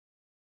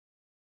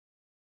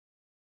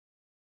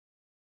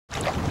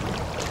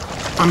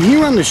I'm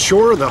here on the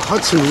shore of the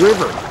Hudson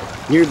River,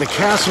 near the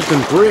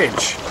Castleton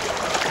Bridge,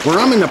 where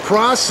I'm in the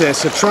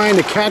process of trying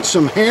to catch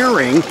some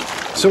herring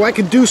so I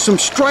could do some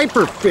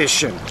striper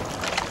fishing.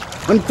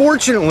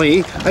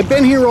 Unfortunately, I've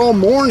been here all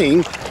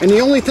morning, and the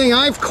only thing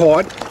I've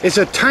caught is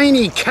a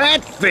tiny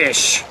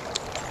catfish.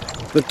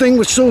 The thing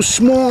was so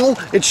small,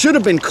 it should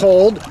have been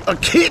called a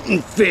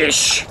kitten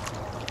fish.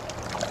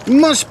 It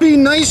must be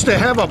nice to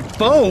have a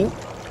boat.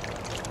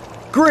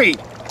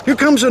 Great, here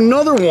comes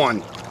another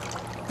one.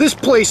 This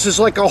place is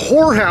like a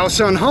whorehouse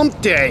on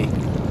hump day.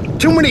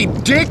 Too many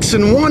dicks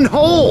in one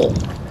hole.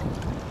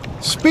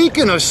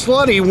 Speaking of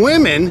slutty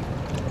women,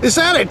 is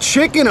that a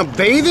chick in a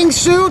bathing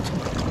suit?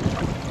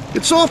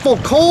 It's awful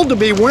cold to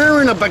be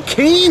wearing a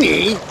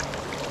bikini.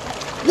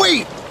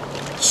 Wait,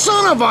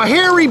 son of a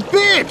hairy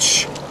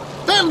bitch!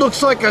 That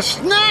looks like a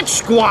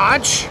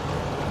Sasquatch!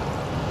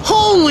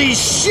 Holy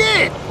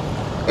shit!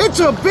 It's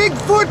a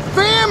Bigfoot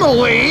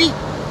family!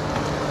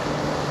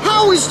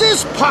 How is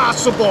this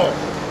possible?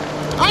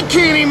 I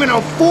can't even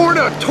afford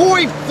a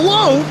toy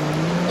float,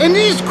 and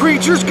these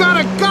creatures got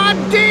a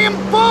goddamn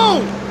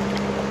boat!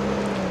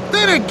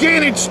 Then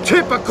again, it's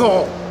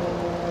typical.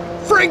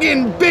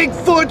 Friggin'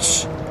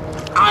 Bigfoots!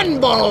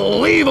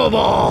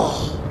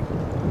 Unbelievable!